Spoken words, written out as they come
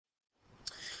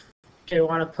Okay, we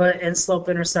want to put in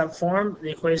slope-intercept form the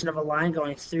equation of a line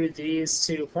going through these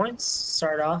 2 points.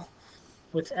 Start off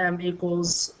with m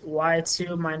equals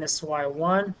y2 minus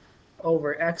y1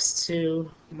 over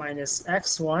x2 minus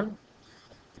x1.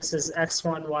 This is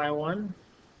x1, y1,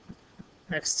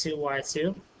 x2,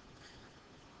 y2.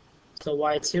 So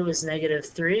y2 is negative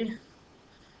 3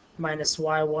 minus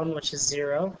y1, which is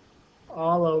 0,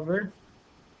 all over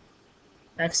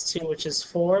x2, which is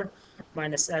 4,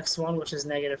 minus x1, which is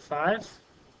negative 5.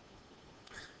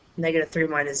 Negative 3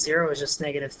 minus 0 is just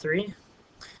negative 3.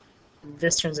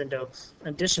 This turns into an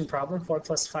addition problem. 4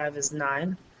 plus 5 is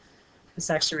 9. This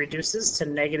actually reduces to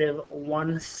negative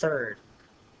 1/3.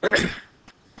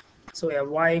 So we have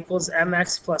y equals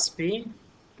mx plus b.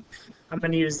 I'm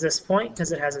going to use this point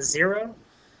because it has a 0.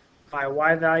 My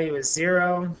y value is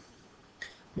 0.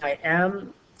 My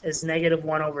m is negative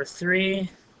 1 over 3.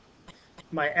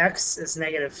 My x is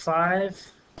negative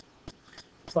 5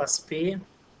 plus b.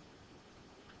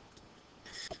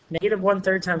 Negative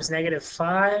 1/3 times negative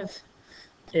 5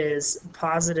 is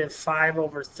positive 5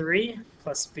 over 3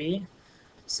 plus b.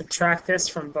 Subtract this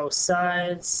from both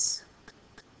sides.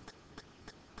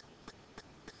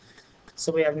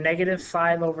 So we have negative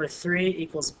 5 over 3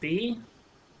 equals b.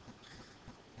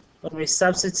 When we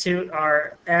substitute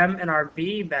our m and our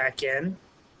b back in,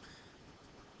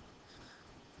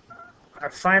 our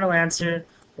final answer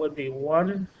would be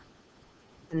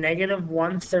negative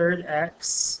 1/3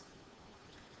 x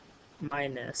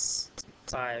minus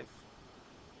 5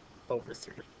 over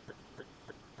 3.